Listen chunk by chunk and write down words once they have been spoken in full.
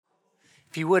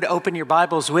If you would open your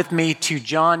Bibles with me to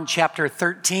John chapter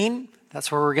 13.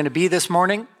 That's where we're going to be this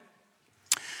morning.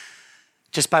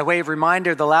 Just by way of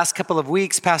reminder, the last couple of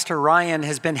weeks, Pastor Ryan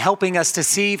has been helping us to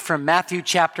see from Matthew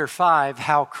chapter 5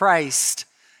 how Christ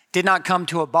did not come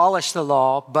to abolish the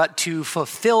law, but to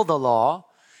fulfill the law.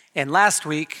 And last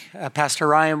week, Pastor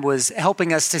Ryan was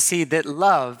helping us to see that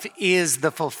love is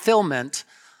the fulfillment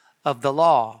of the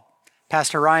law.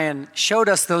 Pastor Ryan showed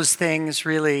us those things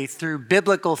really through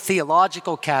biblical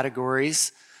theological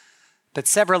categories, but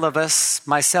several of us,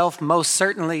 myself most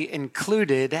certainly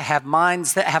included, have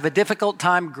minds that have a difficult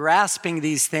time grasping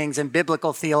these things in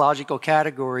biblical theological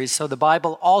categories. So the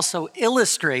Bible also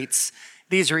illustrates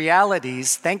these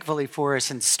realities, thankfully for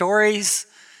us, in stories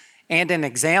and in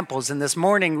examples. And this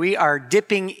morning we are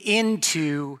dipping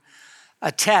into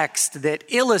a text that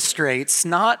illustrates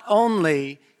not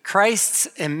only Christ's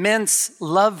immense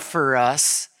love for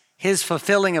us, his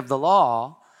fulfilling of the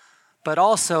law, but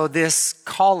also this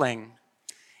calling,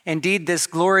 indeed this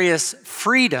glorious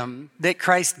freedom that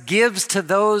Christ gives to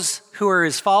those who are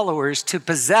his followers to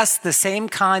possess the same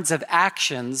kinds of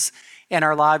actions in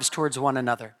our lives towards one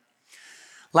another.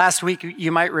 Last week,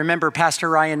 you might remember Pastor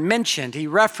Ryan mentioned, he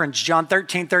referenced John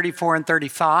 13, 34, and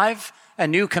 35. A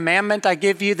new commandment I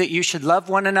give you, that you should love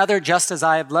one another just as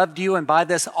I have loved you, and by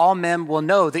this all men will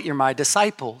know that you're my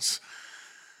disciples.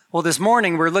 Well, this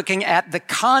morning we're looking at the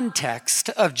context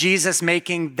of Jesus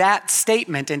making that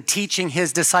statement and teaching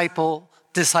his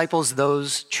disciples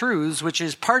those truths, which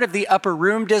is part of the upper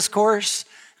room discourse.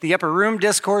 The upper room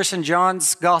discourse in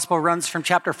John's gospel runs from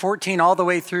chapter 14 all the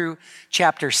way through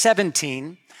chapter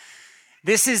 17.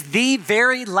 This is the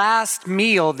very last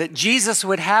meal that Jesus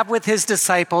would have with his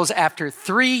disciples after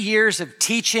 3 years of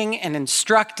teaching and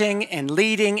instructing and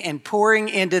leading and pouring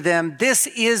into them. This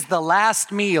is the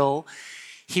last meal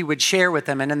he would share with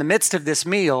them. And in the midst of this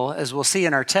meal, as we'll see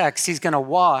in our text, he's going to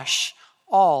wash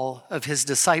all of his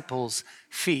disciples'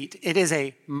 feet. It is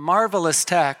a marvelous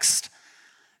text.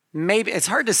 Maybe it's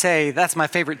hard to say that's my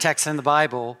favorite text in the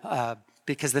Bible,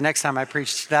 because the next time I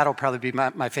preach, that'll probably be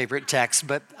my favorite text.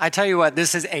 But I tell you what,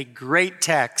 this is a great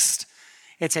text.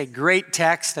 It's a great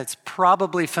text that's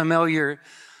probably familiar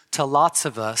to lots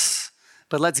of us.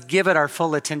 But let's give it our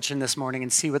full attention this morning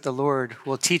and see what the Lord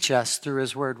will teach us through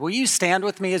his word. Will you stand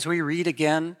with me as we read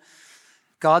again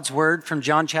God's word from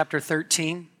John chapter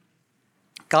 13?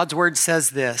 God's word says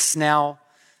this: Now,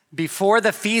 before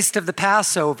the feast of the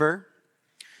Passover,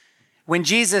 when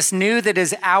Jesus knew that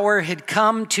his hour had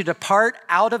come to depart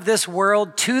out of this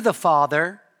world to the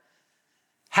Father,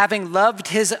 having loved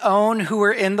his own who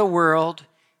were in the world,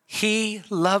 he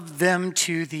loved them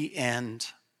to the end.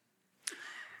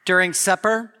 During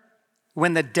supper,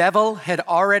 when the devil had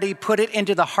already put it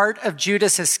into the heart of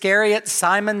Judas Iscariot,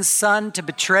 Simon's son, to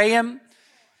betray him,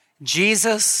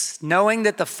 Jesus, knowing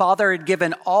that the Father had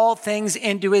given all things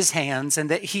into his hands and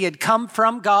that he had come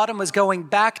from God and was going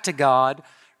back to God,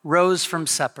 rose from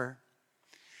supper.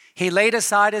 He laid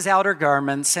aside his outer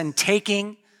garments and,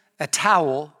 taking a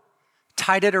towel,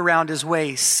 tied it around his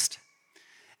waist.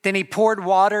 Then he poured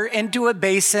water into a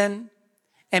basin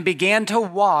and began to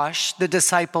wash the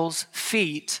disciples'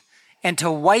 feet and to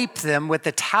wipe them with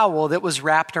the towel that was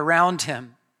wrapped around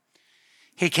him.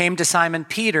 He came to Simon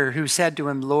Peter, who said to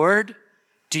him, "Lord,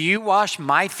 do you wash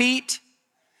my feet?"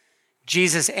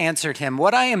 Jesus answered him,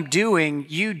 "What I am doing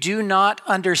you do not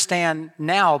understand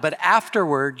now, but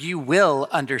afterward you will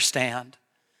understand."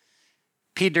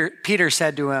 Peter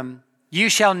said to him, "You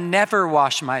shall never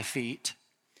wash my feet."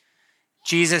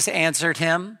 Jesus answered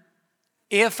him,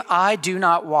 "If I do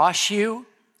not wash you,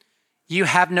 you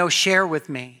have no share with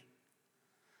me."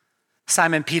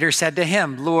 Simon Peter said to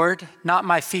him, "Lord, not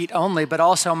my feet only, but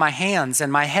also my hands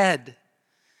and my head."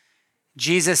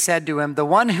 Jesus said to him, "The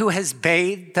one who has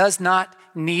bathed does not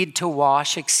need to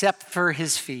wash except for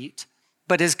his feet,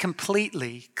 but is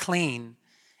completely clean.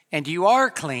 And you are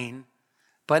clean,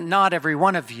 but not every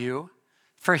one of you."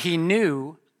 For he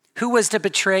knew who was to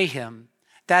betray him.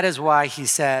 That is why he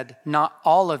said, "Not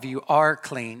all of you are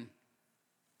clean."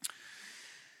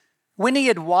 When he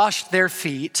had washed their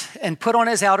feet and put on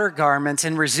his outer garments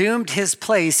and resumed his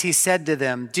place, he said to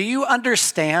them, "Do you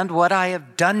understand what I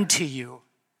have done to you?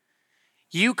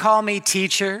 You call me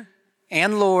teacher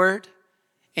and Lord,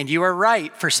 and you are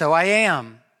right, for so I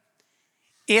am.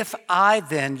 If I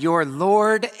then, your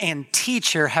Lord and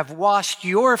teacher, have washed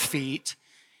your feet,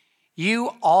 you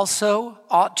also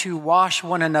ought to wash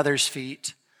one another's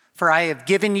feet. For I have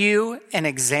given you an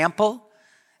example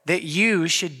that you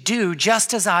should do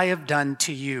just as I have done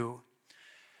to you.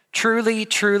 Truly,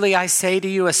 truly, I say to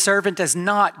you, a servant is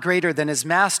not greater than his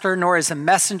master, nor is a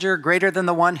messenger greater than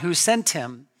the one who sent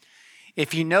him.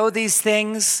 If you know these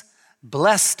things,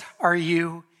 blessed are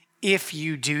you if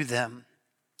you do them.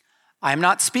 I am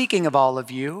not speaking of all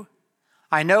of you.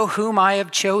 I know whom I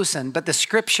have chosen, but the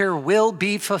scripture will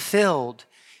be fulfilled.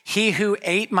 He who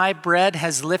ate my bread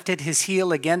has lifted his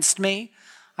heel against me.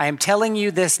 I am telling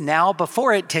you this now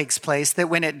before it takes place, that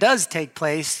when it does take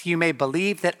place, you may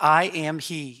believe that I am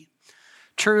he.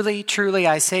 Truly, truly,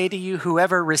 I say to you,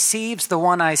 whoever receives the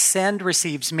one I send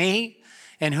receives me,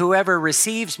 and whoever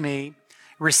receives me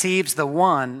receives the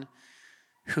one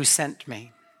who sent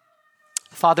me.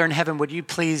 Father in heaven, would you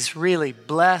please really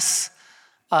bless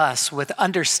us with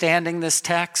understanding this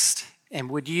text, and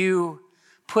would you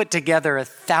put together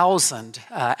 1,000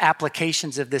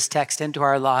 applications of this text into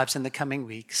our lives in the coming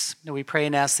weeks. And we pray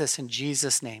and ask this in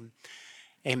Jesus' name.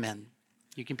 Amen.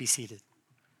 You can be seated.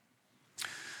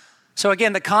 So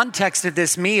again, the context of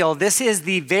this meal, this is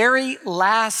the very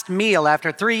last meal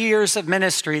after 3 years of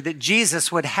ministry that Jesus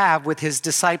would have with his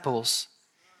disciples.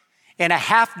 In a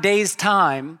half day's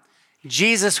time,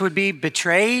 Jesus would be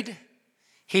betrayed.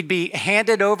 He'd be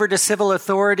handed over to civil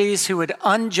authorities who would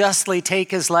unjustly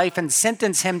take his life and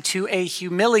sentence him to a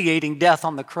humiliating death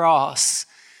on the cross.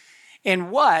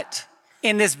 And what,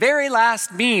 in this very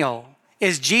last meal,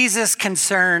 is Jesus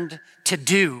concerned to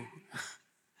do?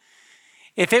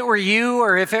 If it were you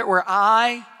or if it were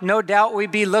I, no doubt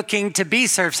we'd be looking to be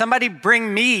served. Somebody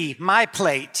bring me my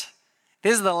plate.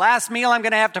 This is the last meal I'm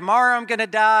going to have tomorrow. I'm going to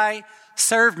die.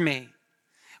 Serve me.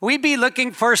 We'd be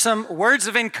looking for some words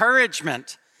of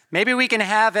encouragement. Maybe we can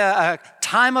have a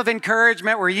time of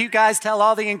encouragement where you guys tell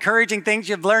all the encouraging things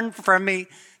you've learned from me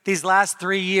these last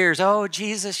 3 years. Oh,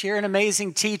 Jesus, you're an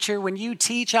amazing teacher. When you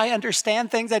teach, I understand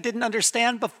things I didn't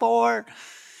understand before.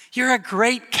 You're a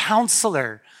great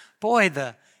counselor. Boy,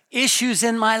 the issues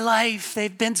in my life,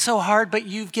 they've been so hard, but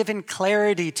you've given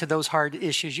clarity to those hard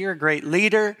issues. You're a great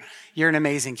leader. You're an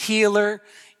amazing healer.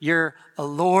 You're a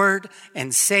Lord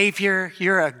and Savior.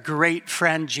 You're a great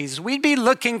friend, Jesus. We'd be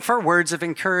looking for words of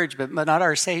encouragement, but not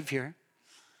our Savior.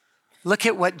 Look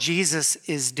at what Jesus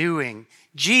is doing.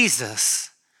 Jesus,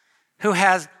 who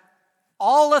has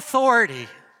all authority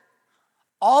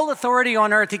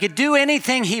on earth. He could do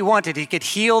anything he wanted. He could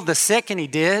heal the sick, and he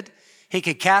did. He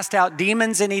could cast out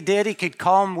demons, and he did. He could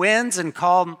calm winds and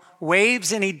calm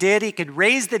waves, and he did. He could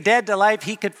raise the dead to life.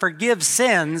 He could forgive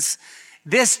sins.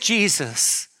 This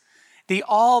Jesus, the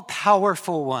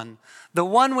all-powerful one, the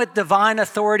one with divine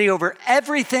authority over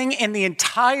everything in the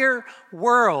entire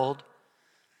world,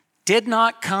 did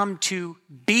not come to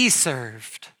be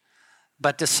served,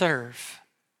 but to serve.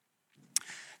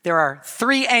 There are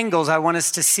 3 angles I want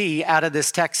us to see out of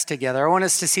this text together. I want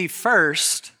us to see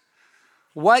first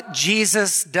what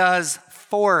Jesus does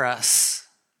for us.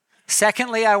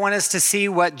 Secondly, I want us to see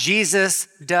what Jesus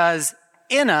does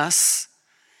in us.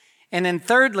 And then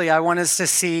thirdly, I want us to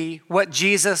see what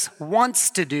Jesus wants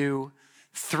to do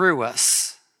through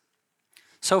us.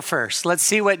 So first, let's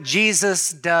see what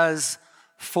Jesus does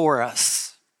for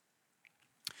us.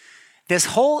 This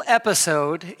whole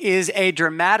episode is a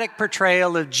dramatic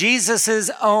portrayal of Jesus'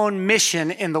 own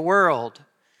mission in the world.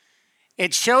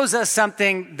 It shows us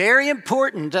something very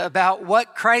important about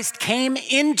what Christ came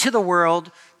into the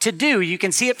world to do. You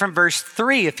can see it from verse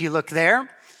 3 if you look there.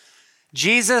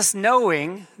 Jesus,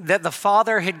 knowing that the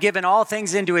Father had given all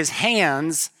things into his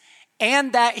hands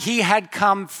and that he had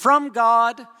come from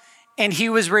God and he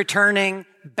was returning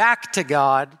back to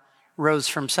God, rose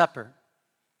from supper.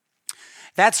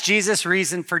 That's Jesus'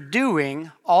 reason for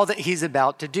doing all that he's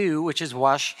about to do, which is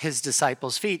wash his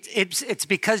disciples' feet. It's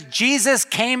because Jesus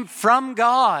came from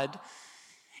God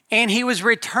and he was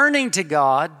returning to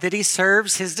God that he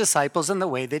serves his disciples in the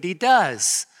way that he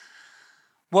does.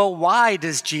 Well, why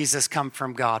does Jesus come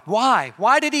from God? Why?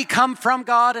 Why did he come from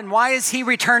God and why is he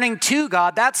returning to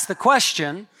God? That's the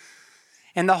question.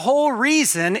 And the whole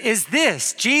reason is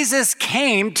this: Jesus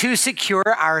came to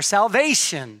secure our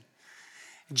salvation.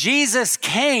 Jesus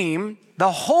came,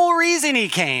 the whole reason he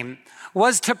came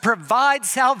was to provide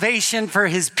salvation for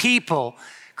his people.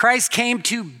 Christ came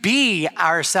to be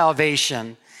our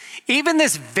salvation. Even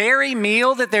this very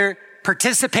meal that they're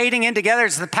participating in together,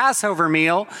 it's the Passover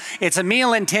meal. It's a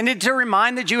meal intended to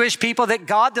remind the Jewish people that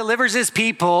God delivers his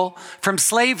people from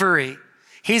slavery.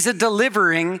 He's a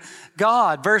delivering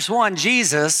God. Verse 1,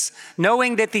 Jesus,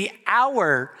 knowing that the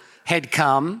hour had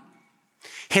come,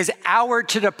 his hour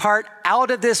to depart out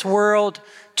of this world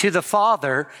to the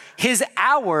Father, his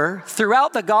hour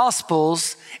throughout the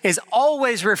Gospels is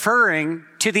always referring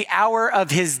to the hour of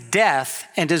his death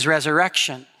and his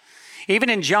resurrection. Even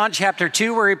in John chapter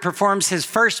 2, where he performs his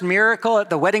first miracle at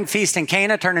the wedding feast in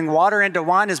Cana, turning water into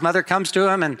wine, his mother comes to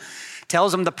him and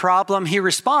tells him the problem. He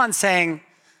responds saying,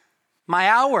 My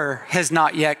hour has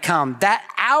not yet come. That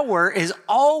hour is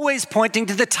always pointing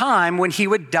to the time when he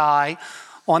would die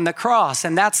on the cross.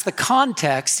 And that's the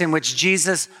context in which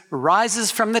Jesus rises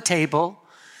from the table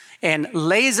and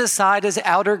lays aside his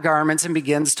outer garments and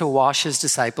begins to wash his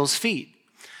disciples' feet.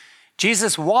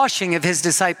 Jesus' washing of his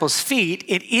disciples' feet,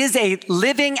 it is a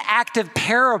living, active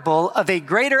parable of a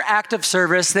greater act of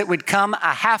service that would come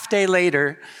a half day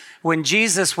later when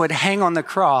Jesus would hang on the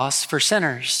cross for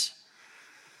sinners.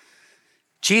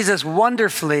 Jesus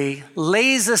wonderfully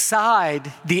lays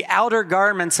aside the outer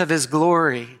garments of his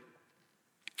glory.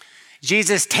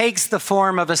 Jesus takes the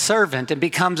form of a servant and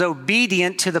becomes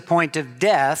obedient to the point of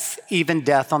death, even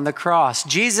death on the cross.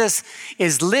 Jesus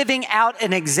is living out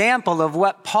an example of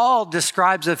what Paul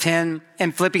describes of him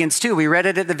in Philippians 2. We read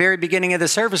it at the very beginning of the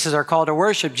services, our call to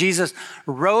worship. Jesus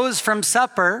rose from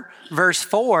supper, verse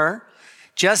 4,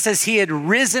 just as he had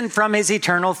risen from his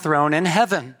eternal throne in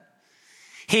heaven.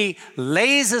 He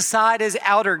lays aside his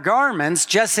outer garments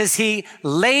just as he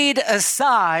laid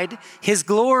aside his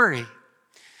glory.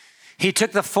 He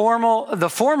took the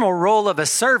formal role of a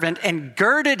servant and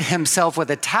girded himself with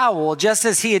a towel, just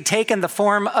as he had taken the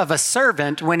form of a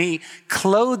servant when he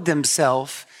clothed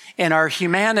himself in our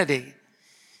humanity.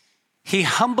 He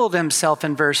humbled himself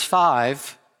in verse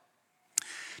 5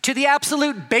 to the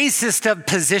absolute basest of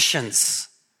positions.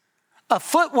 A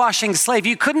foot washing slave.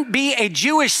 You couldn't be a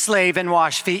Jewish slave and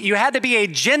wash feet. You had to be a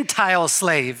Gentile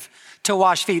slave to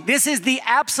wash feet. This is the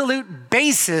absolute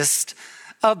basest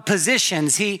of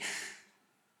positions. He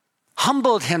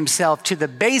humbled himself to the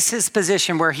basest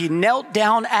position where he knelt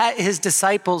down at his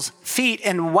disciples' feet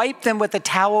and wiped them with a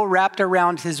towel wrapped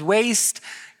around his waist,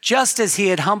 just as he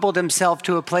had humbled himself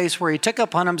to a place where he took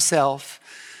upon himself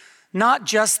not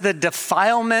just the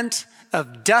defilement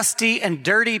of dusty and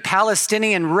dirty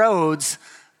Palestinian roads,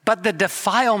 but the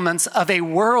defilements of a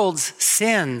world's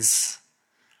sins.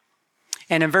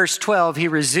 And in verse 12, he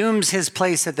resumes his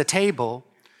place at the table,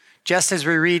 just as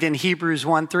we read in Hebrews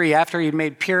 1:3, after he'd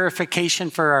made purification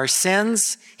for our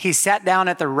sins, he sat down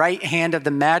at the right hand of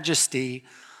the Majesty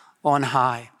on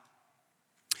high.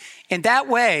 In that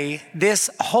way, this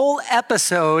whole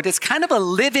episode is kind of a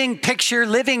living picture,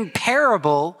 living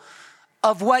parable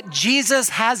of what Jesus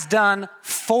has done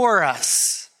for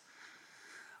us.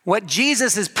 What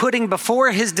Jesus is putting before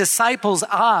his disciples'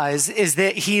 eyes is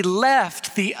that he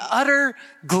left the utter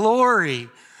glory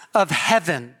of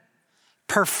heaven,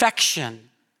 perfection.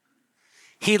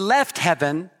 He left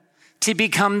heaven to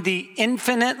become the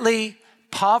infinitely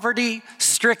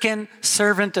poverty-stricken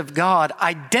servant of God,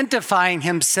 identifying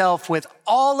himself with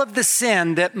all of the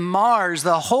sin that mars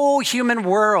the whole human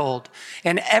world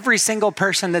and every single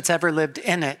person that's ever lived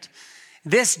in it.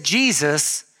 This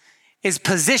Jesus is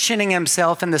positioning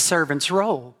himself in the servant's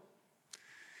role.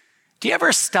 Do you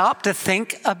ever stop to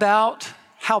think about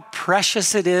how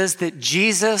precious it is that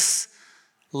Jesus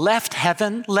left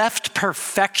heaven, left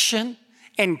perfection,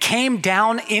 and came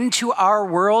down into our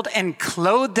world and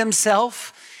clothed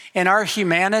himself in our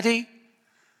humanity?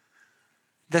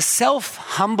 The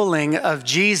self-humbling of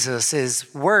Jesus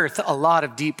is worth a lot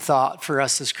of deep thought for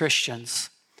us as Christians.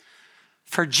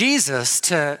 For Jesus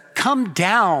to come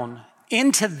down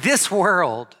into this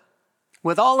world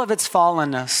with all of its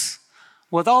fallenness,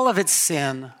 with all of its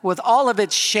sin, with all of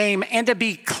its shame, and to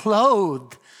be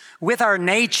clothed with our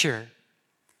nature,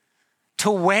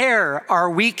 to wear our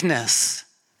weakness,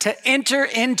 to enter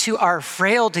into our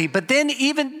frailty, but then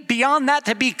even beyond that,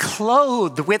 to be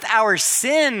clothed with our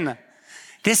sin.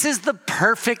 This is the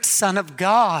perfect Son of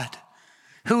God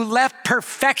who left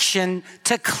perfection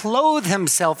to clothe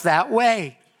himself that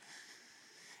way.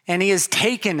 And he has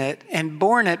taken it and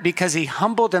borne it because he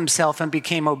humbled himself and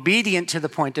became obedient to the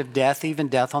point of death, even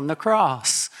death on the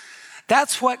cross.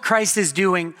 That's what Christ is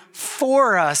doing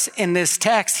for us in this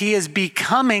text. He is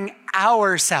becoming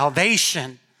our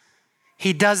salvation.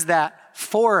 He does that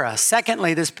for us.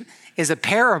 Secondly, this is a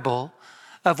parable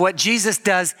of what Jesus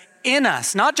does in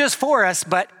us, not just for us,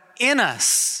 but in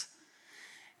us.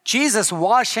 Jesus'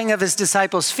 washing of his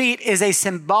disciples' feet is a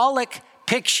symbolic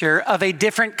picture of a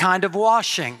different kind of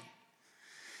washing.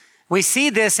 We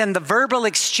see this in the verbal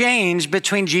exchange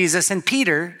between Jesus and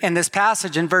Peter in this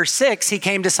passage. In verse 6, he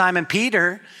came to Simon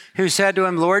Peter, who said to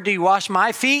him, "Lord, do you wash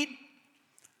my feet?"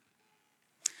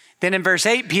 Then in verse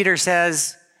 8, Peter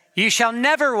says, "You shall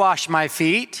never wash my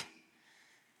feet."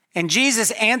 And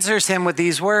Jesus answers him with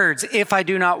these words, "If I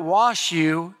do not wash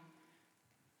you,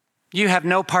 you have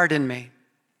no part in me."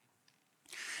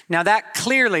 Now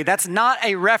that's not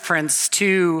a reference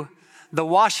to the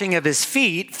washing of his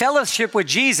feet. Fellowship with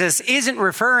Jesus isn't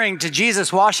referring to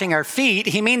Jesus washing our feet.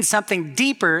 He means something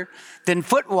deeper than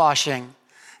foot washing.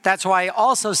 That's why he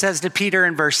also says to Peter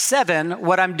in verse 7,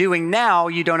 what I'm doing now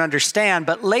you don't understand,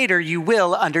 but later you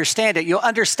will understand it. You'll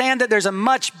understand that there's a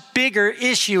much bigger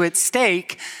issue at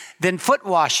stake than foot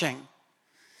washing.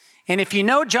 And if you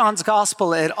know John's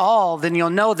gospel at all, then you'll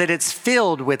know that it's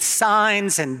filled with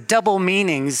signs and double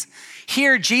meanings.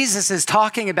 Here, Jesus is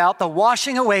talking about the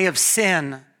washing away of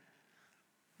sin,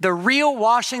 the real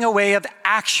washing away of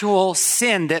actual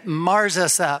sin that mars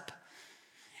us up.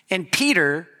 And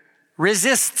Peter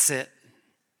resists it.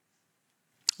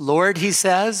 Lord, he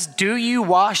says, do you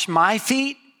wash my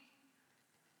feet?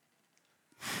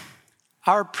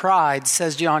 Our pride,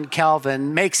 says John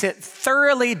Calvin, makes it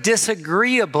thoroughly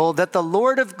disagreeable that the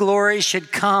Lord of glory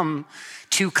should come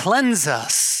to cleanse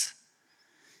us.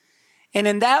 And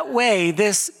in that way,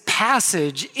 this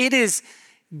passage, it is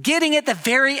getting at the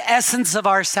very essence of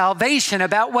our salvation,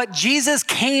 about what Jesus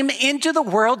came into the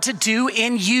world to do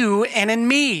in you and in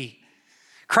me.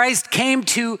 Christ came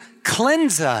to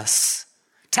cleanse us,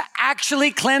 to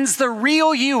actually cleanse the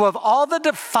real you of all the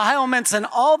defilements and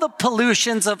all the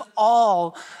pollutions of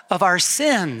all of our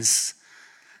sins.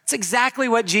 It's exactly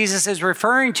what Jesus is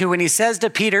referring to when he says to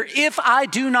Peter, if I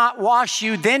do not wash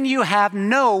you, then you have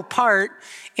no part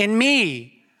in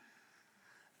me.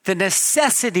 The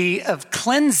necessity of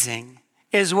cleansing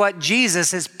is what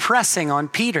Jesus is pressing on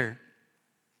Peter.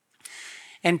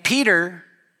 And Peter,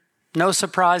 no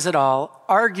surprise at all,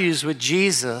 argues with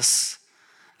Jesus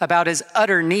about his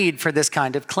utter need for this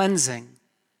kind of cleansing.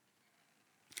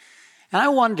 And I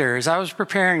wonder, as I was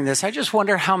preparing this, I just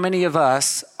wonder how many of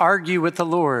us argue with the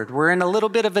Lord. We're in a little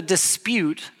bit of a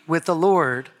dispute with the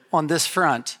Lord on this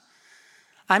front.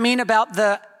 I mean, about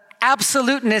the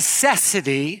absolute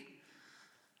necessity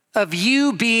of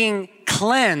you being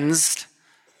cleansed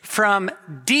from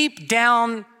deep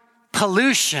down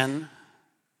pollution,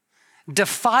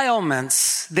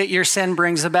 defilements that your sin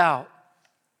brings about.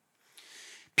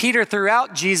 Peter,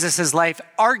 throughout Jesus' life,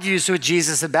 argues with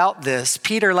Jesus about this.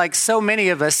 Peter, like so many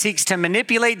of us, seeks to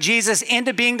manipulate Jesus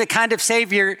into being the kind of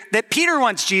Savior that Peter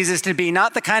wants Jesus to be,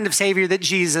 not the kind of Savior that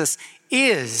Jesus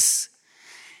is.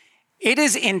 It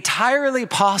is entirely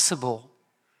possible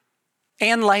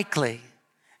and likely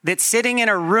that sitting in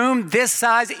a room this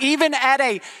size, even at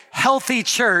a healthy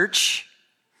church,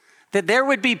 that there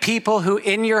would be people who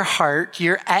in your heart,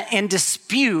 you're in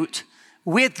dispute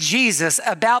with Jesus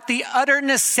about the utter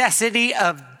necessity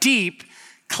of deep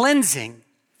cleansing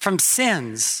from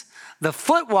sins. The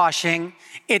foot washing,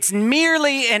 it's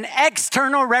merely an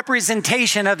external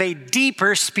representation of a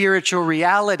deeper spiritual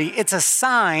reality. It's a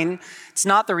sign, it's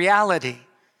not the reality.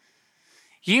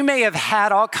 You may have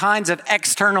had all kinds of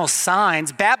external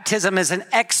signs. Baptism is an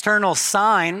external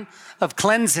sign of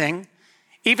cleansing.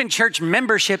 Even church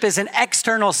membership is an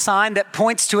external sign that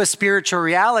points to a spiritual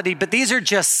reality, but these are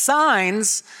just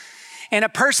signs, and a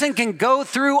person can go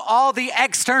through all the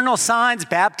external signs,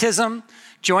 baptism,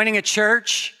 joining a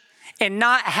church, and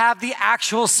not have the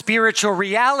actual spiritual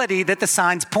reality that the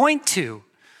signs point to.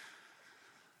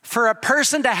 For a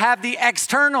person to have the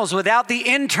externals without the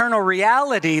internal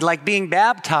reality, like being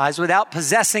baptized, without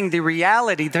possessing the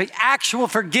reality, the actual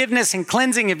forgiveness and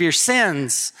cleansing of your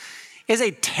sins, is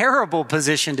a terrible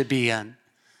position to be in.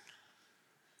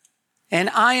 And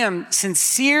I am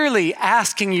sincerely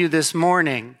asking you this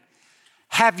morning,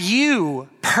 have you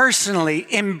personally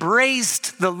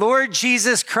embraced the Lord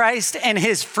Jesus Christ and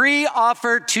his free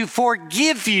offer to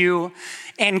forgive you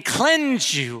and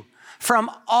cleanse you from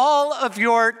all of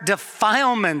your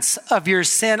defilements of your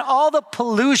sin, all the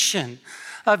pollution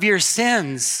of your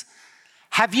sins?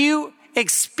 Have you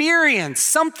experienced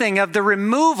something of the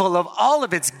removal of all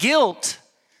of its guilt?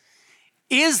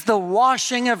 Is the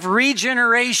washing of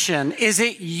regeneration, is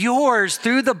it yours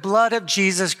through the blood of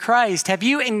Jesus Christ? Have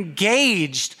you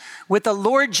engaged with the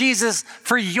Lord Jesus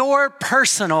for your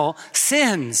personal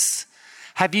sins?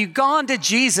 Have you gone to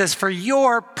Jesus for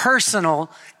your personal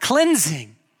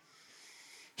cleansing?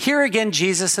 Here again,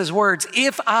 Jesus' words,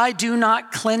 if I do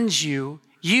not cleanse you,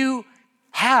 you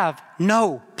have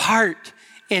no part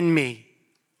in me.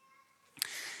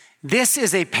 This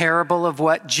is a parable of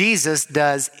what Jesus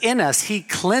does in us. He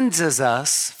cleanses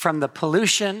us from the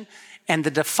pollution and the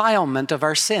defilement of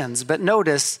our sins. But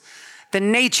notice the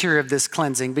nature of this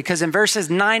cleansing, because in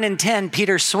verses 9 and 10,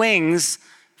 Peter swings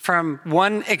from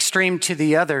one extreme to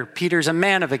the other. Peter's a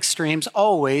man of extremes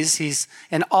always. He's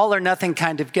an all or nothing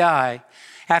kind of guy.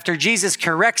 After Jesus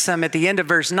corrects him at the end of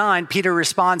verse 9, Peter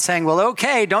responds saying, well,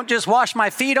 okay, don't just wash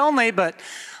my feet only, but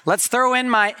let's throw in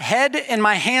my head and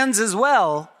my hands as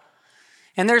well.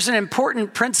 And there's an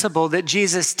important principle that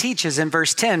Jesus teaches in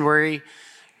verse 10 where he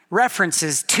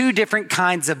references two different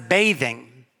kinds of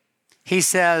bathing. He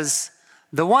says,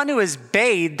 The one who is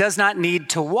bathed does not need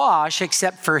to wash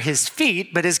except for his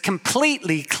feet, but is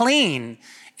completely clean.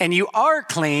 And you are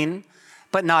clean,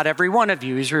 but not every one of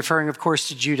you. He's referring, of course,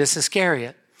 to Judas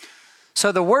Iscariot.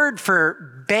 So the word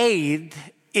for bathed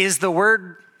is the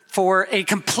word for a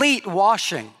complete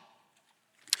washing.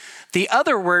 The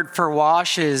other word for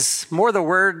wash is more the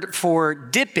word for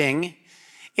dipping.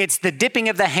 It's the dipping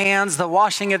of the hands, the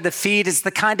washing of the feet. It's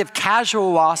the kind of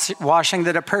casual washing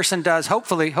that a person does.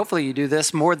 Hopefully you do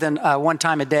this more than one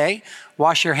time a day.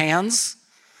 Wash your hands.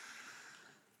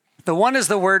 The one is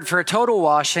the word for a total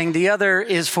washing. The other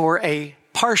is for a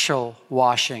partial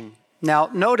washing.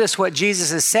 Now, notice what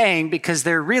Jesus is saying, because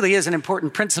there really is an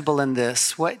important principle in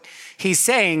this. What he's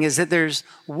saying is that there's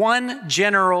one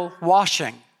general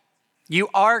washing. You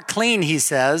are clean, he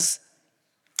says.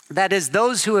 That is,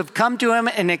 those who have come to him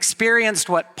and experienced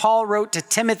what Paul wrote to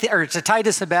Timothy or to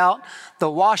Titus about the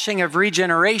washing of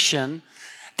regeneration,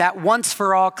 that once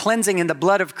for all cleansing in the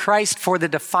blood of Christ for the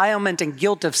defilement and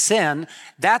guilt of sin.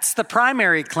 That's the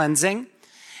primary cleansing.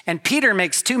 And Peter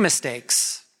makes two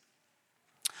mistakes.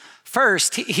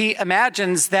 First, he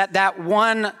imagines that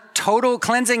one total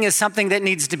cleansing is something that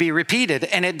needs to be repeated,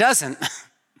 and it doesn't.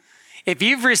 If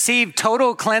you've received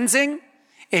total cleansing,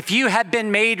 if you have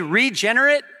been made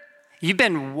regenerate, you've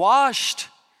been washed,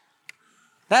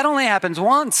 that only happens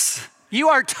once. You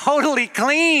are totally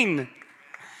clean.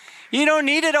 You don't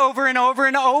need it over and over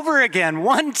and over again.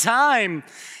 One time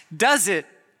does it.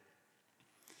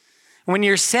 When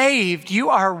you're saved, you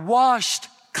are washed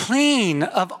clean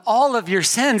of all of your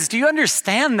sins. Do you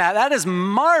understand that? That is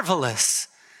marvelous.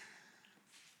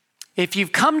 If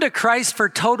you've come to Christ for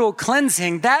total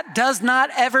cleansing, that does not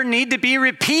ever need to be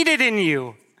repeated in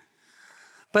you.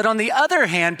 But on the other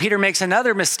hand, Peter makes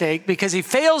another mistake because he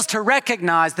fails to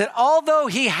recognize that although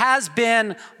he has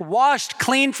been washed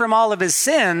clean from all of his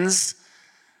sins,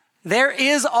 there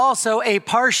is also a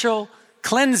partial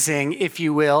cleansing, if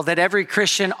you will, that every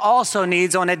Christian also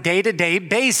needs on a day-to-day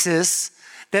basis,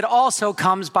 that also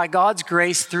comes by God's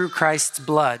grace through Christ's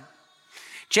blood.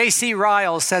 J.C.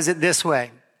 Ryle says it this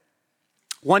way: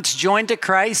 once joined to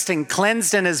Christ and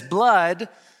cleansed in his blood,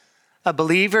 a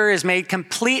believer is made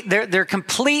complete. They're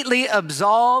completely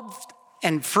absolved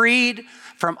and freed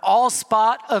from all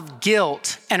spot of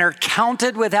guilt and are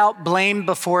counted without blame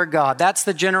before God. That's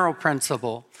the general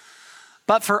principle.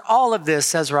 But for all of this,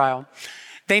 says Ryle,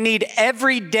 they need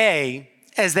every day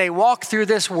as they walk through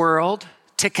this world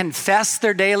to confess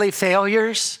their daily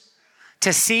failures,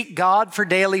 to seek God for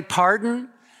daily pardon.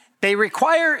 They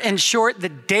require, in short, the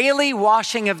daily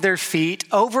washing of their feet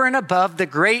over and above the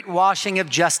great washing of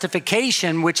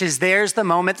justification, which is theirs the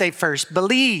moment they first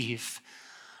believe.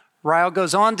 Ryle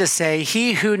goes on to say,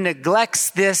 he who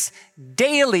neglects this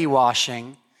daily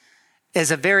washing is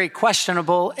a very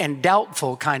questionable and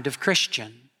doubtful kind of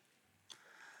Christian.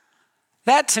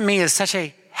 That to me is such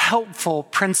a helpful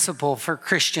principle for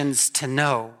Christians to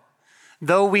know.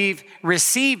 Though we've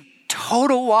received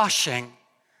total washing,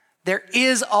 there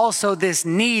is also this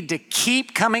need to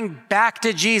keep coming back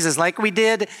to Jesus, like we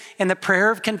did in the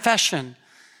prayer of confession,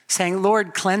 saying,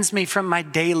 Lord, cleanse me from my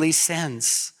daily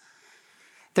sins.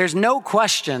 There's no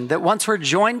question that once we're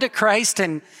joined to Christ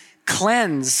and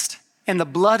cleansed in the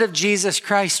blood of Jesus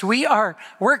Christ,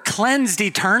 we're cleansed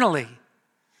eternally.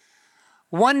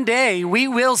 One day we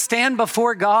will stand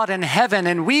before God in heaven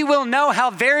and we will know how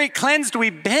very cleansed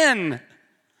we've been.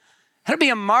 It'll be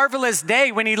a marvelous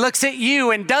day when he looks at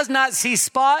you and does not see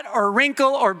spot or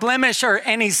wrinkle or blemish or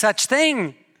any such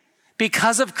thing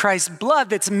because of Christ's blood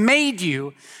that's made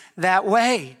you that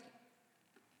way.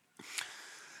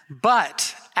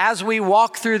 But as we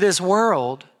walk through this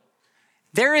world,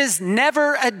 there is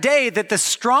never a day that the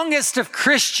strongest of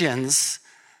Christians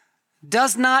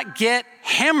does not get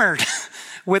hammered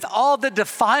with all the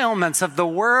defilements of the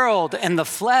world and the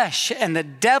flesh and the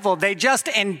devil. They just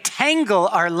entangle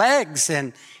our legs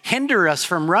and hinder us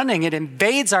from running. It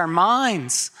invades our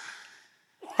minds,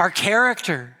 our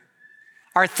character,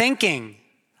 our thinking,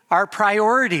 our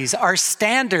priorities, our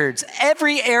standards,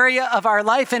 every area of our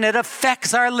life, and it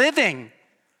affects our living.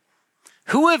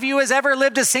 Who of you has ever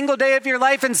lived a single day of your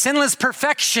life in sinless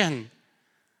perfection?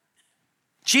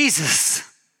 Jesus.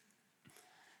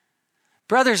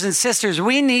 Brothers and sisters,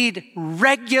 we need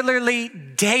regularly,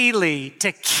 daily,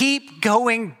 to keep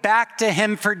going back to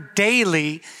him for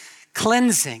daily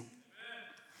cleansing.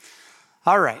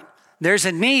 All right, there's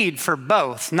a need for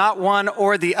both, not one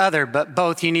or the other, but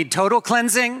both. You need total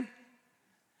cleansing.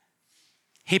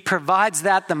 He provides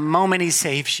that the moment he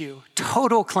saves you.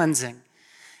 Total cleansing.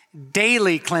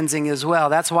 Daily cleansing as well.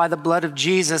 That's why the blood of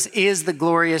Jesus is the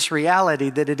glorious reality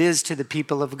that it is to the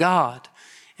people of God.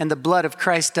 And the blood of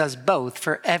Christ does both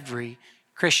for every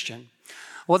Christian.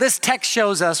 Well, this text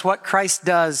shows us what Christ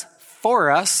does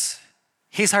for us.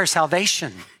 He's our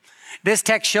salvation. This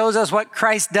text shows us what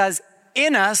Christ does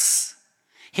in us.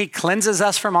 He cleanses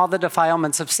us from all the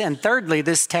defilements of sin. Thirdly,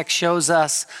 this text shows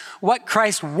us what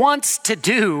Christ wants to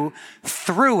do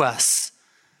through us.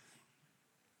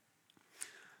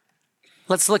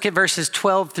 Let's look at verses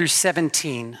 12 through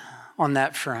 17 on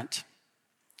that front.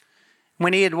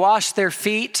 When he had washed their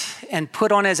feet and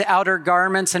put on his outer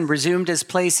garments and resumed his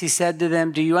place, he said to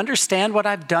them, "Do you understand what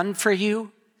I've done for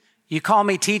you? You call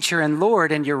me teacher and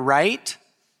Lord, and you're right.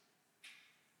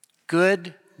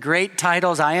 Good, great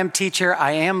titles. I am teacher,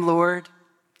 I am Lord.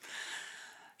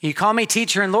 You call me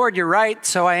teacher and Lord, you're right,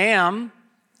 so I am.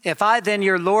 If I then,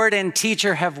 your Lord and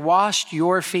teacher, have washed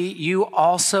your feet, you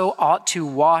also ought to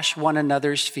wash one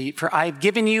another's feet. For I have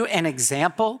given you an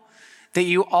example that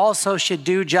you also should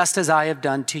do just as I have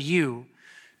done to you.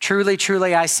 Truly,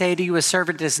 truly, I say to you, a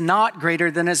servant is not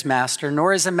greater than his master,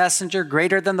 nor is a messenger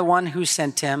greater than the one who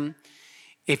sent him.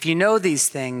 If you know these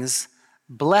things,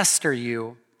 blessed are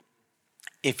you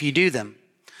if you do them."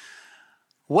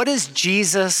 What is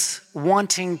Jesus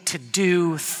wanting to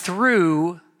do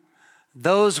through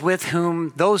those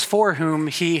for whom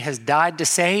he has died to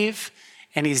save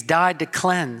and he's died to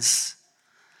cleanse?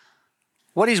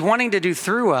 What he's wanting to do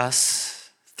through us,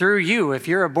 through you, if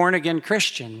you're a born-again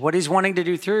Christian, what he's wanting to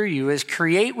do through you is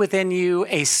create within you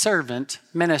a servant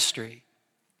ministry.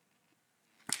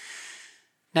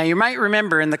 Now, you might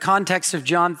remember in the context of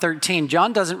John 13,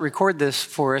 John doesn't record this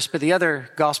for us, but the other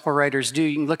gospel writers do.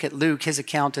 You can look at Luke. His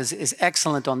account is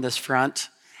excellent on this front.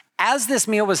 As this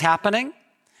meal was happening,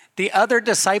 the other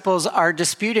disciples are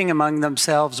disputing among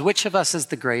themselves, which of us is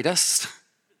the greatest?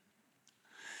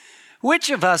 Which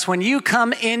of us, when you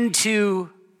come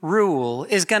into rule,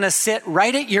 is going to sit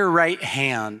right at your right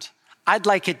hand? I'd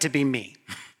like it to be me.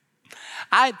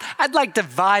 I'd like to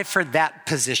vie for that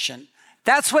position.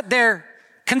 That's what they're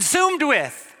consumed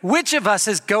with. Which of us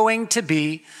is going to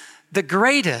be the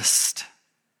greatest?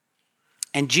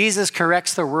 And Jesus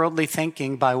corrects their worldly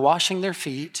thinking by washing their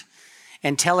feet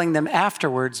and telling them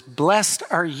afterwards, "Blessed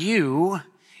are you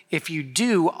if you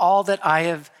do all that I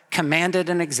have commanded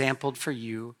and exampled for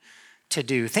you to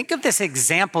do." Think of this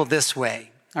example this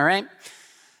way, all right?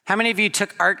 How many of you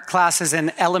took art classes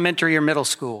in elementary or middle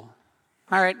school?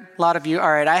 All right, a lot of you.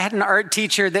 All right, I had an art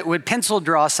teacher that would pencil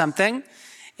draw something.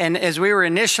 And as we were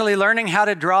initially learning how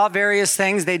to draw various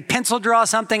things, they'd pencil draw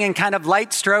something in kind of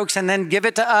light strokes and then give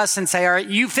it to us and say, "All right,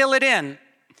 you fill it in.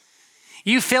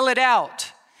 You fill it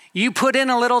out. You put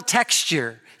in a little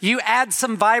texture. You add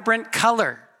some vibrant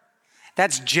color."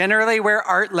 That's generally where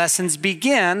art lessons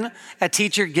begin, a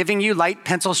teacher giving you light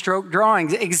pencil stroke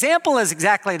drawings. Example is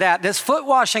exactly that. This foot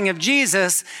washing of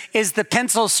Jesus is the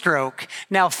pencil stroke.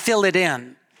 Now fill it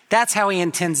in. That's how he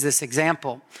intends this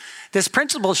example. This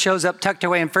principle shows up tucked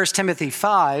away in 1 Timothy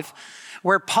 5,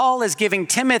 where Paul is giving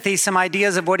Timothy some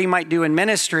ideas of what he might do in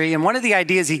ministry. And one of the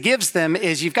ideas he gives them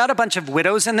is, you've got a bunch of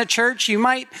widows in the church. You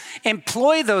might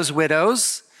employ those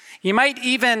widows. You might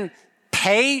even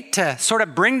pay to sort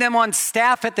of bring them on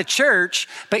staff at the church,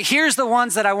 but here's the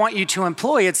ones that I want you to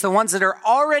employ. It's the ones that are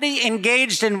already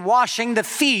engaged in washing the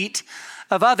feet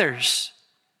of others.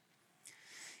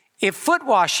 If foot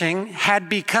washing had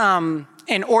become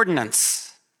an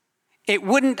ordinance, it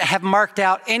wouldn't have marked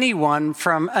out anyone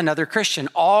from another Christian.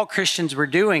 All Christians were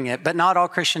doing it, but not all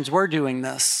Christians were doing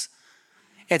this.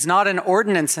 It's not an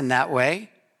ordinance in that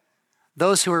way.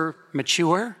 Those who are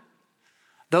mature,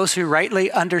 those who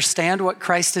rightly understand what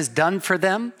Christ has done for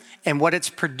them and what it's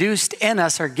produced in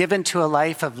us, are given to a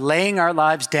life of laying our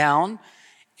lives down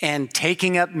and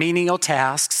taking up menial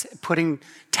tasks, putting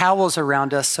towels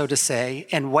around us, so to say,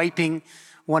 and wiping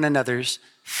one another's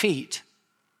feet.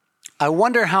 I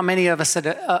wonder how many of us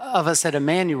at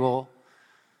Emmanuel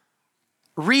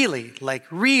really,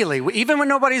 even when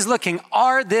nobody's looking,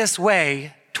 are this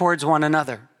way towards one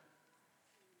another.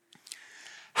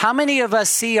 How many of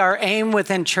us see our aim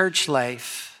within church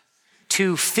life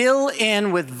to fill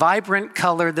in with vibrant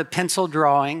color the pencil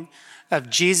drawing of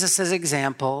Jesus'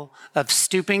 example of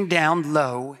stooping down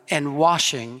low and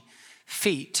washing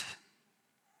feet?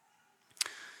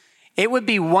 It would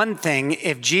be one thing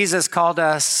if Jesus called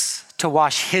us to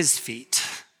wash his feet.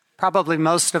 Probably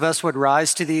most of us would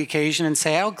rise to the occasion and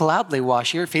say, "I'll gladly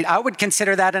wash your feet." I would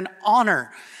consider that an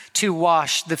honor to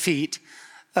wash the feet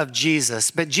of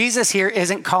Jesus. But Jesus here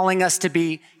isn't calling us to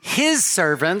be his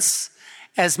servants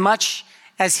as much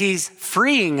as he's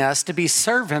freeing us to be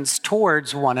servants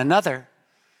towards one another.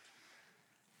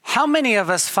 How many of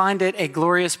us find it a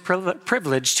glorious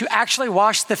privilege to actually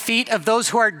wash the feet of those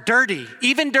who are dirty,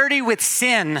 even dirty with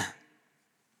sin?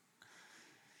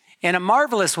 In a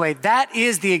marvelous way, that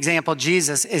is the example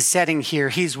Jesus is setting here.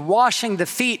 He's washing the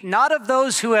feet, not of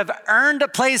those who have earned a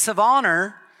place of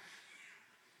honor.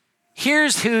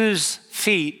 Here's whose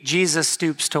feet Jesus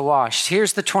stoops to wash.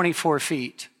 Here's the 24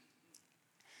 feet.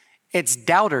 It's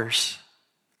doubters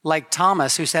like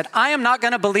Thomas who said, I am not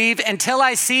going to believe until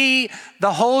I see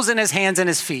the holes in his hands and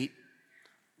his feet.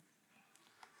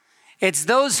 It's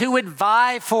those who would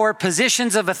vie for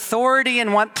positions of authority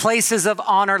and want places of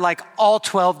honor like all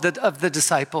 12 of the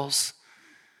disciples.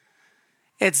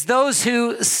 It's those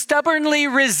who stubbornly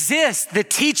resist the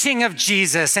teaching of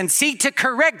Jesus and seek to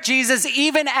correct Jesus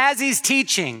even as he's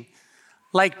teaching,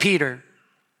 like Peter.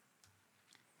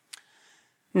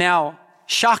 Now,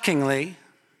 shockingly,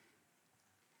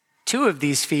 2 of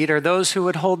these feet are those who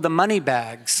would hold the money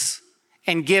bags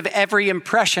and give every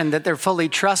impression that they're fully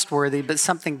trustworthy, but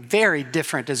something very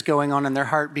different is going on in their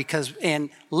heart because in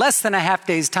less than a half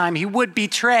day's time, he would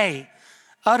betray,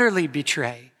 utterly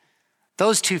betray.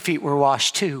 Those 2 feet were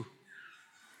washed too.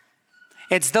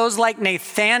 It's those like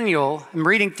Nathanael. I'm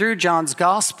reading through John's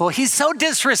gospel. He's so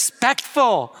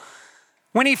disrespectful.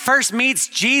 When he first meets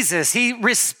Jesus, he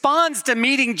responds to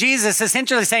meeting Jesus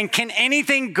essentially saying, can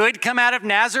anything good come out of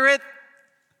Nazareth?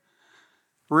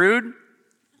 Rude.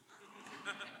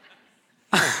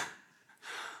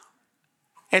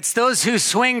 It's those who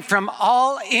swing from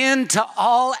all in to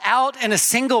all out in a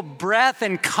single breath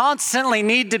and constantly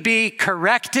need to be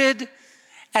corrected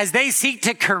as they seek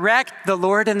to correct the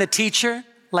Lord and the teacher,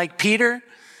 like Peter.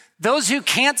 Those who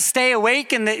can't stay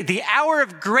awake in the hour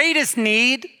of greatest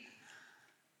need,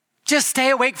 just stay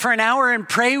awake for an hour and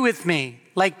pray with me,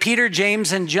 like Peter,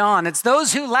 James, and John. It's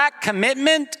those who lack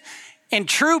commitment and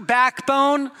true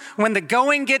backbone. When the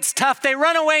going gets tough, they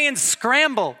run away and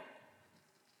scramble.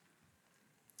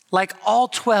 Like all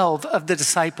 12 of the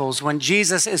disciples when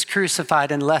Jesus is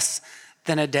crucified in less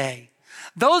than a day.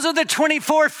 Those are the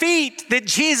 24 feet that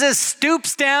Jesus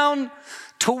stoops down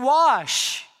to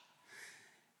wash.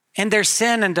 And their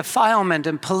sin and defilement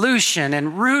and pollution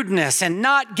and rudeness and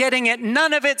not getting it,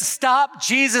 none of it stopped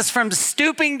Jesus from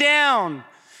stooping down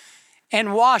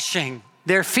and washing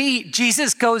their feet.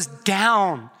 Jesus goes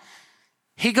down.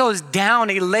 He goes down.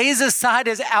 He lays aside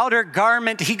his outer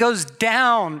garment. He goes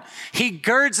down. He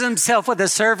girds himself with a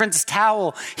servant's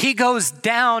towel. He goes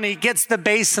down. He gets the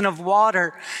basin of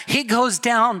water. He goes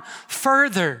down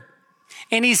further.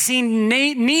 And he's seen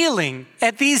kneeling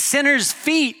at these sinners'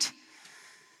 feet.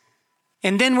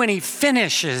 And then when he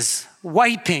finishes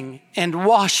wiping and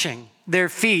washing their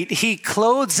feet, he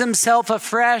clothes himself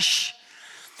afresh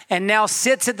and now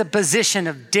sits at the position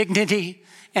of dignity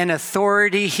and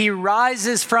authority. He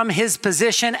rises from his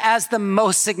position as the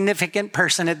most significant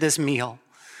person at this meal.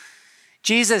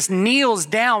 Jesus kneels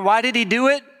down. Why did he do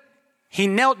it? He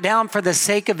knelt down for the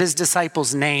sake of his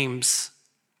disciples' names.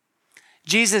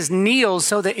 Jesus kneels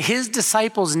so that his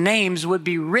disciples' names would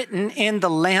be written in the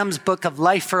Lamb's book of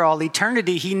life for all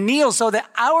eternity. He kneels so that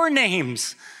our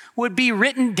names would be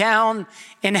written down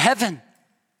in heaven.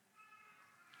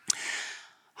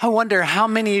 I wonder how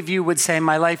many of you would say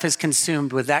my life is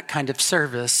consumed with that kind of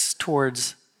service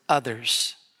towards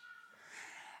others.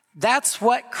 That's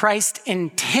what Christ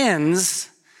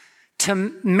intends to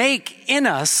make in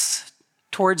us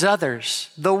towards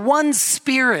others. The one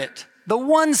spirit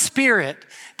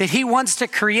that he wants to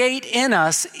create in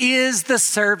us is the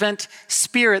servant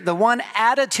spirit. The one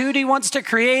attitude he wants to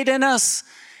create in us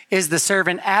is the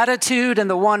servant attitude, and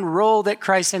the one role that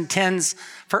Christ intends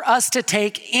for us to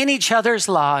take in each other's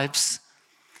lives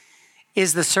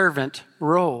is the servant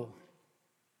role.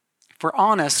 If we're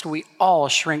honest, we all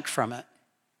shrink from it.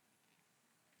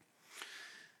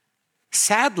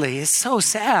 Sadly, it's so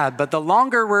sad, but the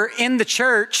longer we're in the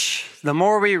church, the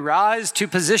more we rise to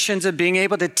positions of being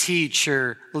able to teach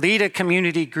or lead a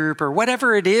community group or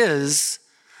whatever it is,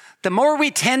 the more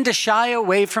we tend to shy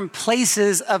away from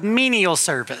places of menial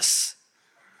service,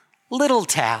 little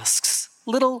tasks,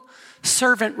 little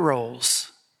servant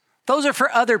roles. Those are for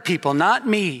other people, not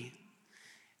me.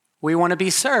 We want to be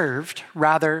served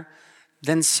rather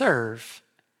than serve.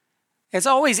 It's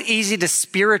always easy to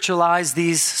spiritualize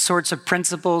these sorts of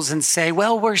principles and say,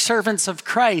 well, we're servants of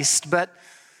Christ, but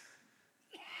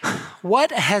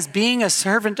what has being a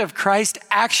servant of Christ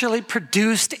actually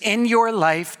produced in your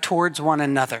life towards one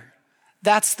another?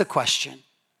 That's the question.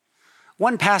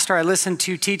 One pastor I listened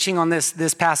to teaching on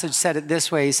this passage said it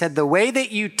this way. He said, the way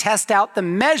that you test out the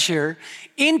measure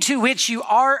into which you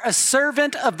are a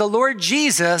servant of the Lord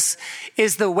Jesus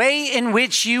is the way in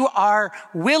which you are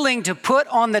willing to put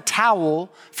on the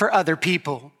towel for other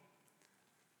people.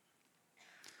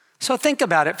 So think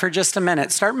about it for just a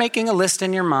minute. Start making a list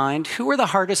in your mind. Who are the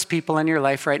hardest people in your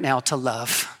life right now to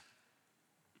love?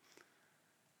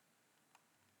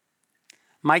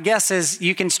 My guess is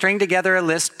you can string together a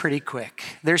list pretty quick.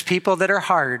 There's people that are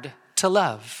hard to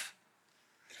love.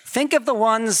 Think of the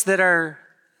ones that are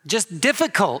just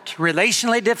difficult,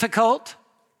 relationally difficult,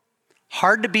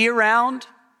 hard to be around.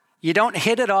 You don't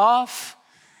hit it off.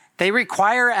 They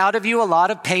require out of you a lot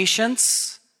of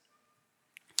patience.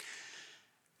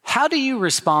 How do you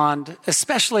respond,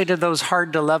 especially to those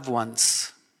hard to love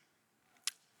ones?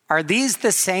 Are these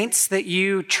the saints that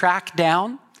you track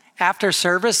down after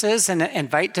services and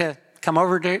invite to come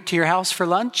over to your house for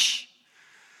lunch?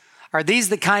 Are these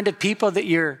the kind of people that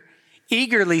you're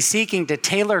eagerly seeking to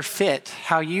tailor fit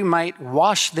how you might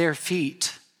wash their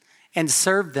feet and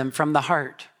serve them from the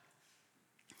heart?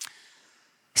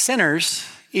 Sinners,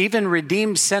 even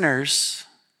redeemed sinners,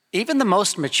 even the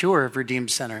most mature of redeemed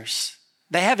sinners,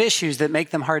 they have issues that make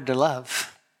them hard to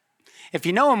love. If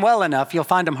you know them well enough, you'll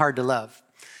find them hard to love,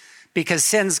 because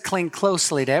sins cling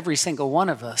closely to every single one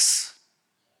of us.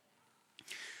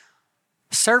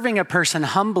 Serving a person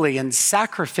humbly and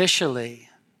sacrificially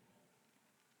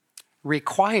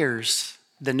requires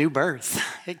the new birth.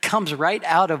 It comes right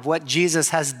out of what Jesus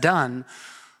has done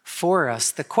for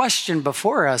us. The question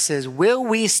before us is, will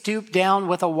we stoop down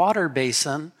with a water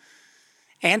basin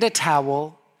and a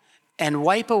towel and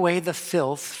wipe away the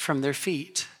filth from their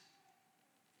feet?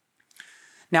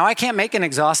 Now, I can't make an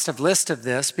exhaustive list of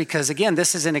this because, again,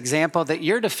 this is an example that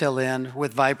you're to fill in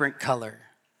with vibrant color.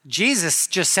 Jesus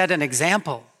just set an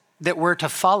example that we're to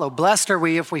follow. Blessed are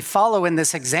we if we follow in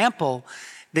this example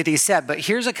that he set. But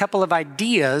here's a couple of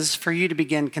ideas for you to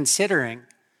begin considering.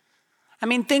 I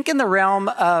mean, think in the realm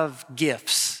of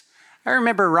gifts. I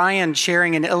remember Ryan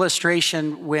sharing an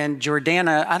illustration when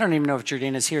Jordana, I don't even know if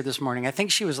Jordana's here this morning. I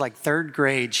think she was like third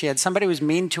grade. She had somebody who was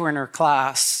mean to her in her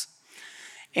class.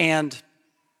 And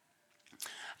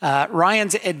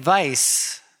Ryan's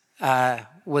advice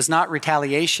was not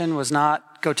retaliation, was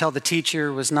not go tell the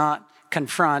teacher, was not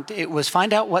confront. It was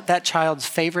find out what that child's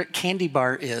favorite candy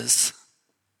bar is.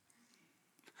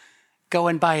 Go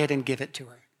and buy it and give it to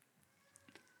her.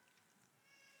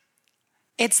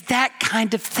 It's that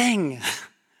kind of thing.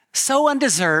 So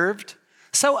undeserved,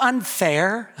 so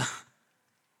unfair,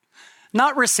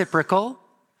 not reciprocal.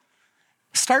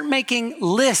 Start making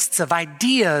lists of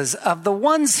ideas of the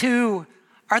ones who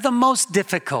are the most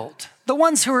difficult, the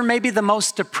ones who are maybe the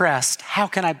most depressed. How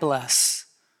can I bless?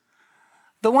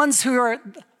 The ones who are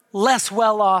less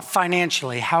well off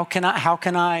financially. How can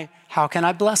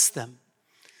I bless them?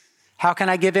 How can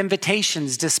I give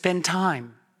invitations to spend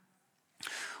time?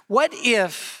 What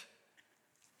if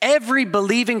every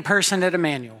believing person at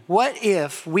Emmanuel, what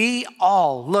if we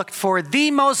all looked for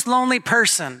the most lonely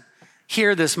person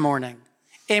here this morning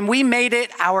and we made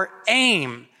it our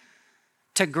aim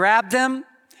to grab them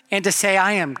and to say,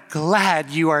 I am glad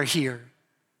you are here.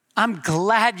 I'm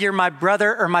glad you're my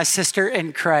brother or my sister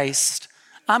in Christ.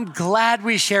 I'm glad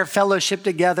we share fellowship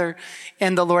together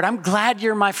in the Lord. I'm glad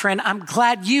you're my friend. I'm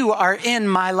glad you are in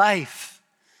my life.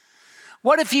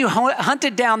 What if you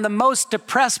hunted down the most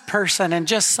depressed person and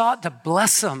just sought to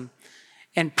bless them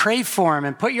and pray for them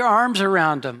and put your arms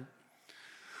around them?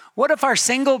 What if our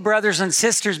single brothers and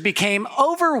sisters became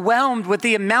overwhelmed with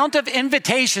the amount of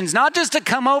invitations, not just to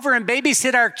come over and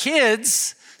babysit our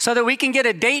kids so that we can get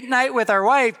a date night with our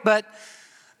wife, but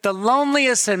the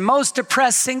loneliest and most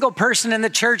depressed single person in the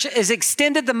church is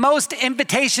extended the most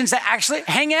invitations to actually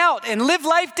hang out and live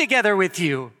life together with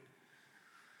you?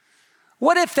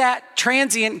 What if that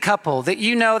transient couple that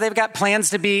you know they've got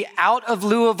plans to be out of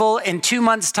Louisville in 2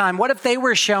 months' time, what if they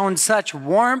were shown such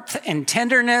warmth and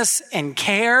tenderness and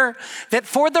care that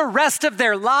for the rest of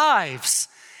their lives,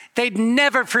 they'd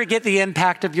never forget the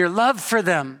impact of your love for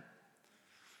them?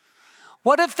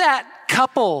 What if that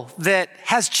couple that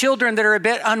has children that are a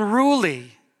bit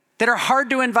unruly, that are hard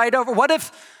to invite over, what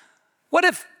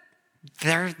if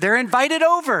they're invited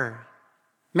over?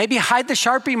 Maybe hide the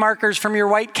Sharpie markers from your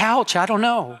white couch. I don't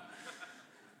know.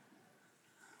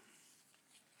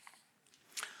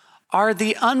 Are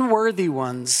the unworthy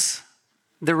ones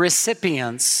the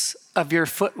recipients of your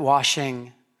foot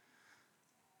washing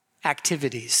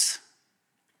activities?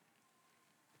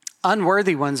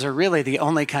 Unworthy ones are really the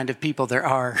only kind of people there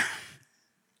are.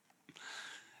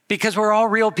 Because we're all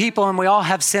real people and we all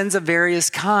have sins of various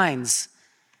kinds.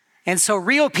 And so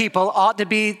real people ought to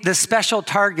be the special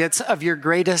targets of your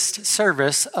greatest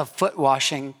service of foot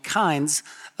washing kinds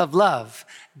of love.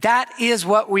 That is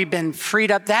what we've been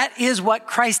freed up. That is what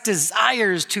Christ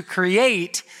desires to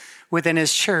create within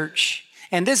his church.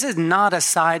 And this is not a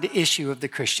side issue of the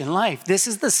Christian life. This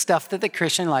is the stuff that the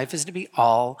Christian life is to be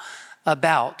all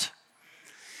about.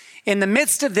 In the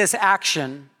midst of this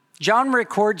action, John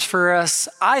records for us,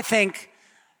 I think,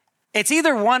 it's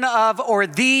either one of or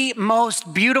the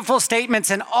most beautiful statements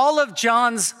in all of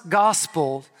John's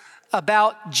gospel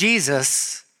about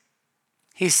Jesus.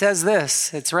 He says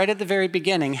this, it's right at the very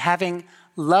beginning, having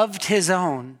loved his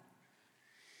own,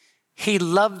 he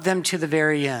loved them to the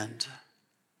very end.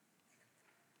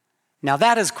 Now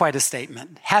that is quite a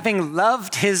statement. Having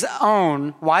loved his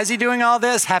own, why is he doing all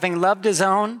this? Having loved his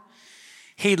own,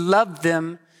 he loved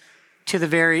them to the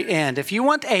very end. If you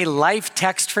want a life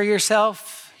text for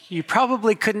yourself, you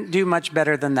probably couldn't do much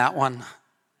better than that one.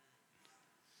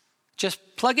 Just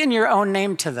plug in your own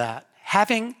name to that.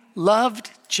 Having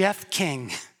loved Jeff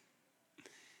King.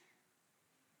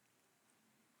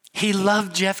 He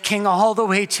loved Jeff King all the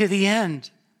way to the end.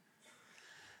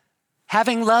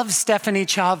 Having loved Stephanie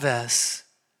Chavez.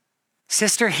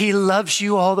 Sister, he loves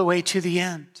you all the way to the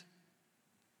end.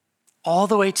 All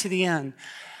the way to the end.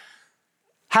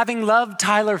 Having loved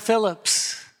Tyler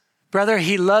Phillips. Brother,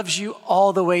 he loves you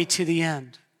all the way to the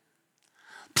end.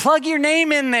 Plug your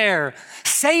name in there.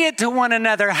 Say it to one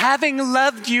another. Having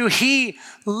loved you, he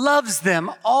loves them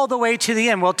all the way to the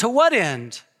end. Well, to what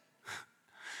end?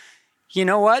 You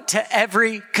know what? To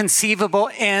every conceivable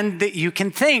end that you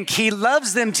can think. He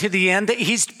loves them to the end that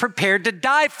he's prepared to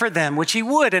die for them, which he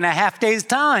would in a half day's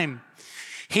time.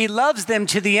 He loves them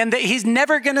to the end that he's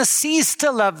never going to cease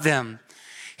to love them.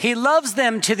 He loves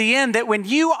them to the end that when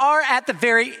you are at the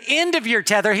very end of your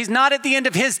tether, he's not at the end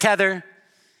of his tether.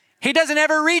 He doesn't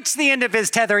ever reach the end of his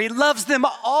tether. He loves them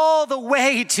all the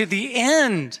way to the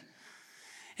end.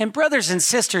 And brothers and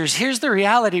sisters, here's the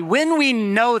reality. When we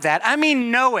know that, I mean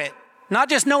know it, not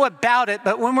just know about it,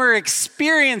 but when we're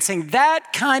experiencing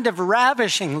that kind of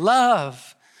ravishing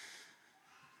love,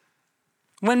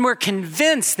 when we're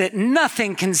convinced that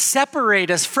nothing can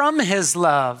separate us from his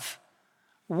love,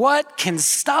 what can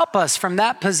stop us from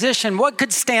that position? What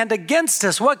could stand against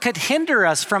us? What could hinder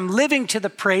us from living to the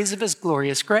praise of his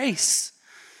glorious grace?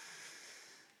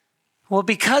 Well,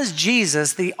 because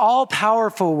Jesus, the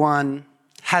all-powerful one,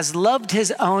 has loved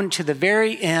his own to the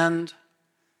very end,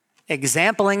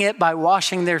 exempling it by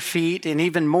washing their feet, and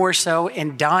even more so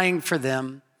in dying for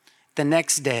them the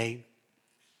next day.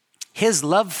 His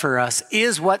love for us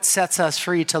is what sets us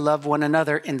free to love one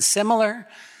another in similar,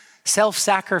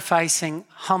 self-sacrificing,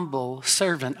 humble,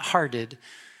 servant-hearted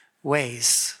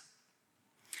ways.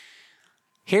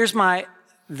 Here's my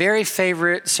very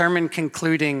favorite sermon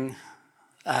concluding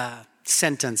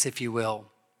sentence, if you will.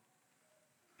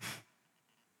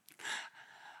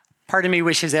 Part of me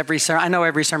wishes I know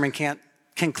every sermon can't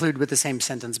conclude with the same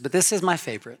sentence, but this is my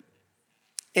favorite.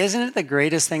 Isn't it the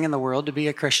greatest thing in the world to be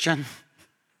a Christian?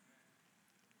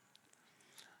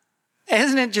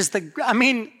 Isn't it just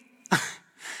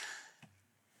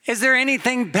is there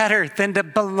anything better than to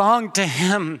belong to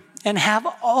him and have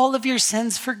all of your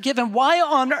sins forgiven? Why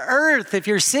on earth, if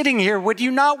you're sitting here, would you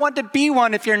not want to be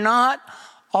one if you're not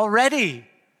already?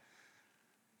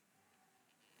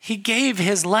 He gave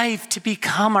his life to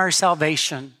become our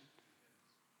salvation.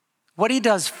 What he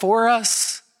does for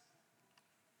us,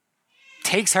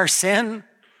 takes our sin,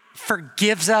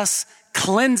 forgives us,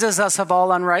 cleanses us of all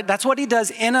unright. That's what he does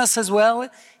in us as well.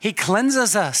 He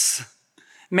cleanses us.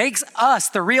 Makes us,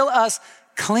 the real us,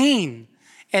 clean.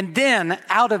 And then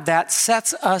out of that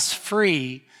sets us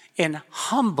free in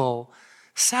humble,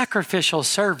 sacrificial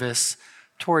service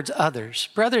towards others.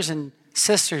 Brothers and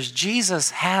sisters,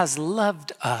 Jesus has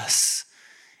loved us,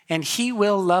 and he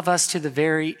will love us to the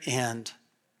very end.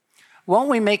 Won't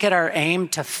we make it our aim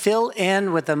to fill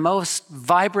in with the most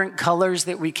vibrant colors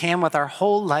that we can with our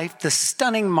whole life, the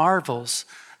stunning marvels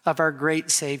of our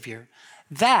great Savior?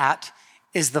 That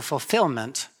is the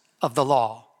fulfillment of the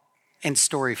law in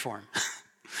story form.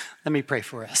 Let me pray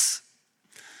for us.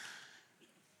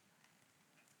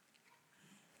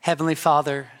 Heavenly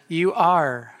Father, you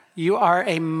are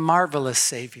a marvelous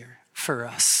Savior for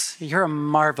us. You're a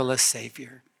marvelous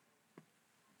Savior.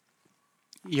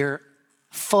 You're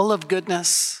full of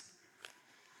goodness.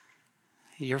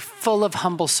 You're full of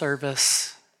humble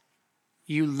service.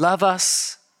 You love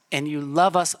us, and you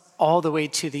love us all the way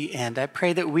to the end. I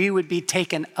pray that we would be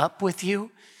taken up with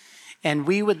you, and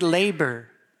we would labor.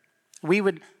 We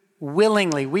would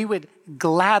willingly, we would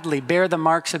gladly bear the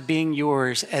marks of being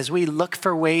yours as we look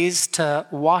for ways to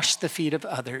wash the feet of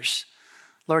others.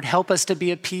 Lord, help us to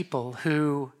be a people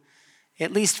who,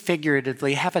 at least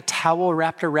figuratively, have a towel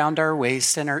wrapped around our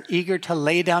waist and are eager to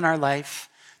lay down our life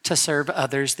to serve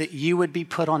others, that you would be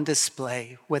put on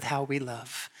display with how we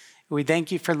love. We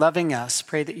thank you for loving us.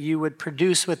 Pray that you would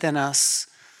produce within us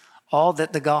all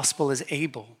that the gospel is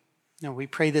able. And we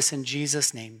pray this in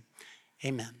Jesus' name.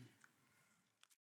 Amen.